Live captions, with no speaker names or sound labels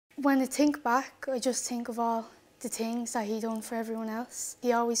When I think back, I just think of all the things that he done for everyone else.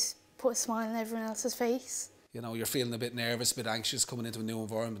 He always put a smile on everyone else's face. You know, you're feeling a bit nervous, a bit anxious coming into a new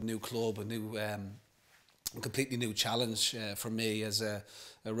environment, a new club, a new, completely new challenge for me as a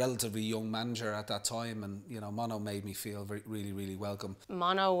relatively young manager at that time. And, you know, Mono made me feel really, really welcome.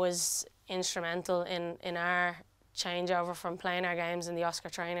 Mono was instrumental in our changeover from playing our games in the Oscar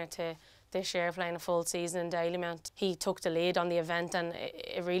Trainer to this year playing a full season in Dalymount. He took the lead on the event, and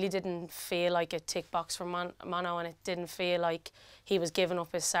it really didn't feel like a tick box for Mono, and it didn't feel like he was giving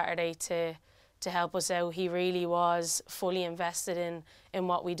up his Saturday to help us out. He really was fully invested in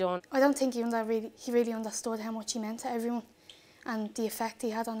what we done. I don't think he really understood how much he meant to everyone and the effect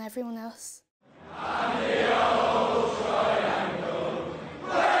he had on everyone else.